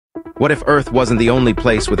What if Earth wasn't the only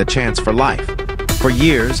place with a chance for life? For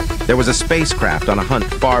years, there was a spacecraft on a hunt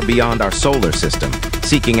far beyond our solar system,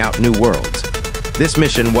 seeking out new worlds. This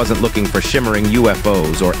mission wasn't looking for shimmering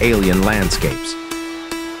UFOs or alien landscapes.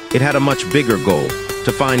 It had a much bigger goal,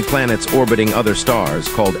 to find planets orbiting other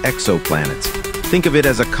stars called exoplanets. Think of it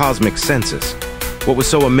as a cosmic census. What was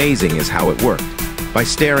so amazing is how it worked. By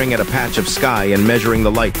staring at a patch of sky and measuring the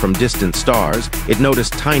light from distant stars, it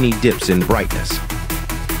noticed tiny dips in brightness.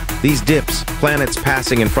 These dips, planets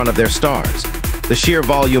passing in front of their stars. The sheer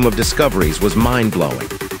volume of discoveries was mind-blowing.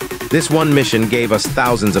 This one mission gave us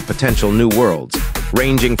thousands of potential new worlds,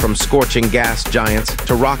 ranging from scorching gas giants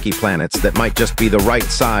to rocky planets that might just be the right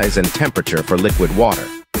size and temperature for liquid water,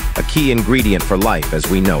 a key ingredient for life as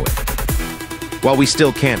we know it. While we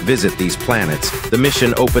still can't visit these planets, the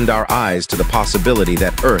mission opened our eyes to the possibility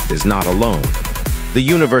that Earth is not alone. The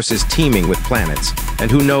universe is teeming with planets,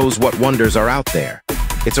 and who knows what wonders are out there.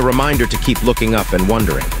 It's a reminder to keep looking up and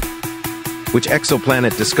wondering. Which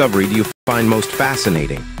exoplanet discovery do you find most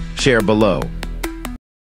fascinating? Share below.